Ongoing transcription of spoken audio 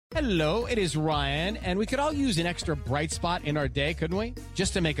Hello, it is Ryan, and we could all use an extra bright spot in our day, couldn't we?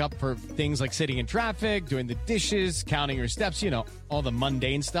 Just to make up for things like sitting in traffic, doing the dishes, counting your steps, all the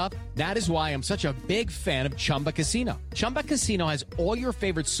mundane stuff. That is why I'm such a big fan of Chumba Casino. Chumba Casino has all your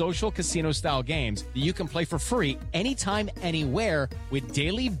favorite social casino-style games that you can play for free anytime, anywhere with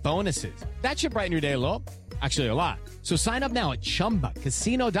daily bonuses. That should brighten your day a little. Actually, a lot. So sign up now at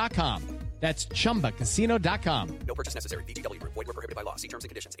ChumbaCasino.com. That's ChumbaCasino.com. No purchase necessary. VGW Group. Void where prohibited by law. See terms and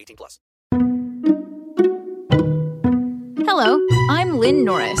conditions. 18+. Hello, I'm Lynn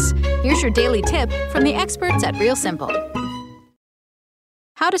Norris. Here's your daily tip from the experts at Real Simple.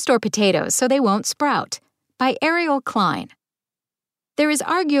 How to store potatoes so they won't sprout, by Ariel Klein. There is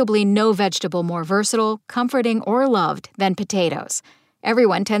arguably no vegetable more versatile, comforting, or loved than potatoes.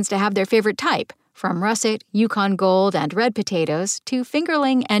 Everyone tends to have their favorite type, from russet, Yukon Gold, and red potatoes to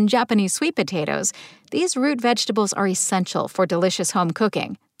fingerling and Japanese sweet potatoes. These root vegetables are essential for delicious home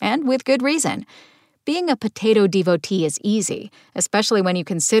cooking, and with good reason. Being a potato devotee is easy, especially when you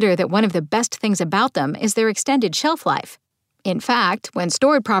consider that one of the best things about them is their extended shelf life. In fact, when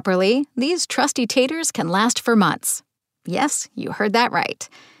stored properly, these trusty taters can last for months. Yes, you heard that right.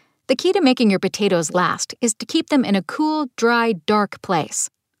 The key to making your potatoes last is to keep them in a cool, dry, dark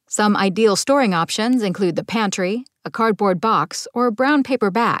place. Some ideal storing options include the pantry, a cardboard box, or a brown paper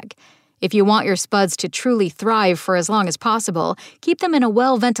bag. If you want your spuds to truly thrive for as long as possible, keep them in a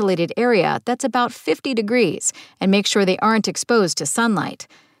well-ventilated area that's about 50 degrees and make sure they aren't exposed to sunlight.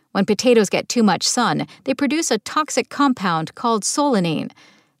 When potatoes get too much sun, they produce a toxic compound called solanine.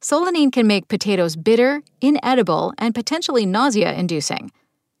 Solanine can make potatoes bitter, inedible, and potentially nausea-inducing.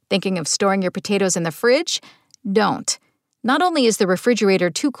 Thinking of storing your potatoes in the fridge? Don't. Not only is the refrigerator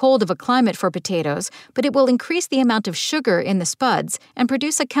too cold of a climate for potatoes, but it will increase the amount of sugar in the spuds and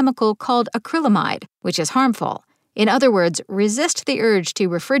produce a chemical called acrylamide, which is harmful. In other words, resist the urge to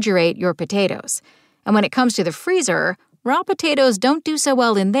refrigerate your potatoes. And when it comes to the freezer, raw potatoes don't do so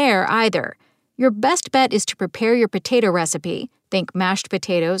well in there either. Your best bet is to prepare your potato recipe, think mashed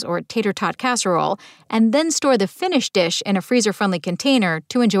potatoes or tater tot casserole, and then store the finished dish in a freezer-friendly container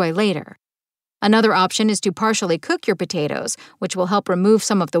to enjoy later. Another option is to partially cook your potatoes, which will help remove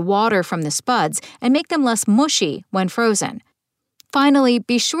some of the water from the spuds and make them less mushy when frozen. Finally,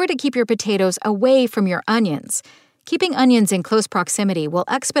 be sure to keep your potatoes away from your onions. Keeping onions in close proximity will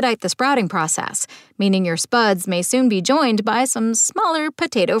expedite the sprouting process, meaning your spuds may soon be joined by some smaller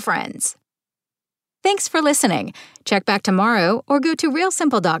potato friends. Thanks for listening. Check back tomorrow or go to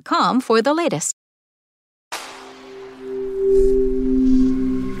realsimple.com for the latest.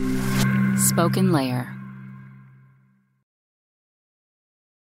 Spoken Layer.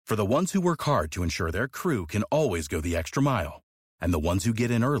 For the ones who work hard to ensure their crew can always go the extra mile, and the ones who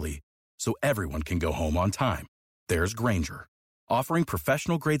get in early so everyone can go home on time, there's Grainger, offering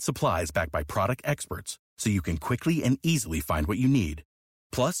professional-grade supplies backed by product experts so you can quickly and easily find what you need.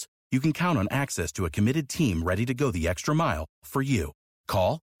 Plus, you can count on access to a committed team ready to go the extra mile for you.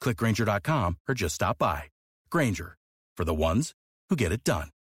 Call, click Grainger.com, or just stop by. Grainger, for the ones who get it done.